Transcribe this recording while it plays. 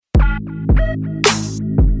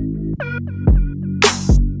I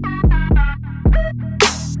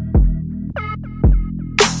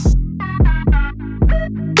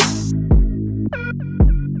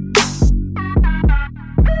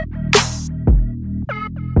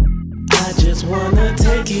just wanna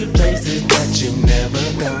take you places that you've never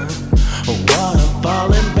gone. A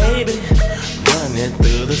waterfallin', baby, running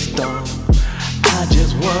through the storm. I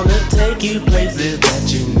just wanna take you places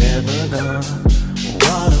that you've never gone.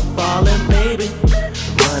 Waterfallin', baby,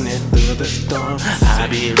 running through the storm. I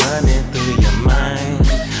be running through your mind,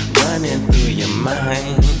 running through your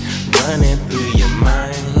mind, running through your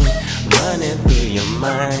mind, running through your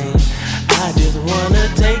mind. I just wanna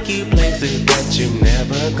take you places that you've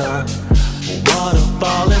never gone.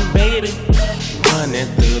 Waterfallin', baby, running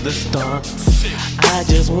through the storm. I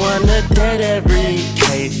just wanna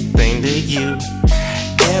dedicate thing to you.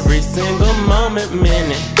 Every single moment,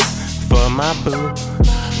 minute for my boo.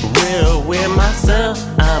 Real with myself,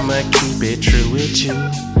 I'ma keep it true with you.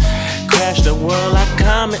 Crash the world like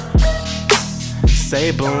comet,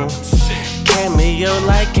 say boom. Cameo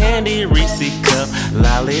like candy, Reese cup,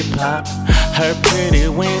 lollipop. Her pretty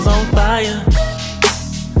wings on fire,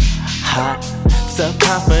 hot,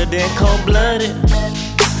 self-confident, cold-blooded.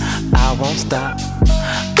 I won't stop.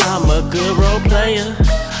 I'm a good role player,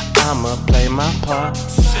 I'ma play my part.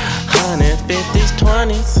 150s,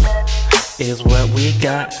 20s is what we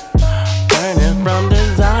got. Burning from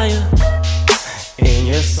desire in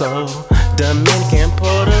your soul. Dominican,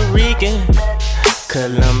 Puerto Rican,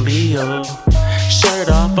 Colombia. Shirt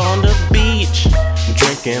off on the beach,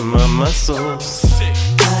 drinking mama sauce.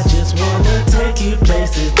 I just wanna take you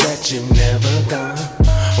places that you've never gone.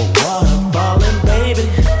 Waterfallin', baby,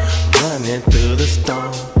 running through the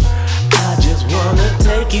storm. I just wanna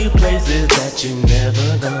take you places that you've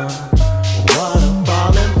never gone.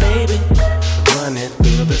 Waterfallin', baby, running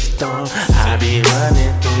through the storm. I be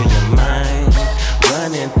running through your mind,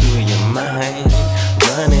 running through your mind,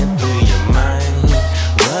 running through your mind,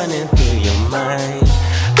 running through your mind.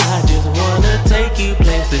 I just wanna take you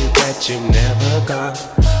places that you've never gone.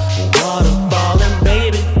 Waterfallin',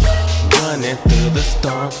 baby, running through the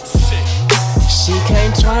storm. She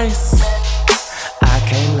came twice, I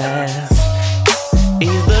came last.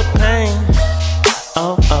 Ease the pain,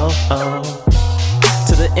 oh, oh, oh.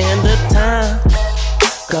 To the end of time,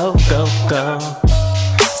 go, go, go.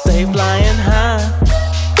 Stay flying high,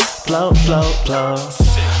 float, float, float.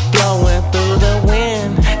 Blowing through the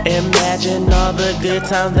wind, imagine all the good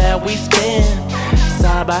times that we spend.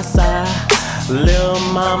 Side by side, lil'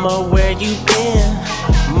 mama, where you been?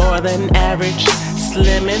 More than average,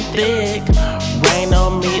 slim and thick. Rain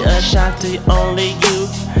on me, Ashanti, only you,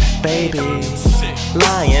 baby.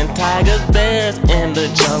 Lion, tigers, bears in the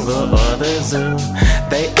jungle or the zoo.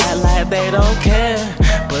 They act like they don't care,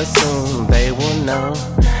 but soon they will know.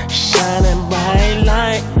 Shining bright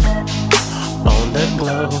light on the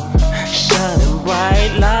globe, shining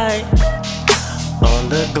bright light on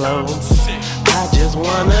the globe. I just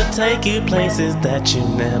wanna take you places that you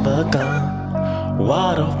never gone.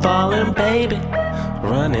 Waterfallin', baby,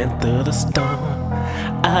 running through the storm.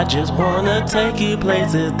 I just wanna take you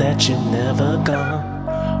places that you never gone.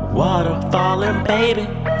 Waterfallin', baby,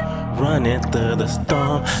 running through the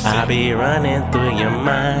storm. I be running through your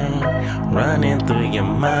mind, running through your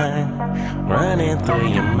mind, running through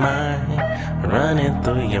your mind, running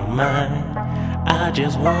through your mind. I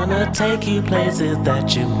just wanna take you places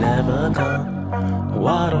that you've never gone.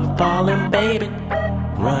 Waterfallin', baby,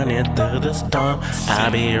 running through the storm. I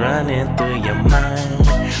be running through your mind,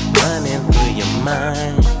 running through your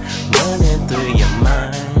mind, running through your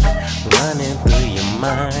mind, running through your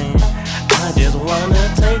mind. I just wanna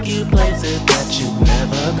take you places that you've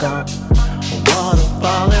never gone.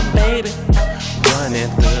 Waterfallin', baby, running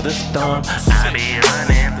through the storm. I be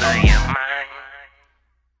running through your mind.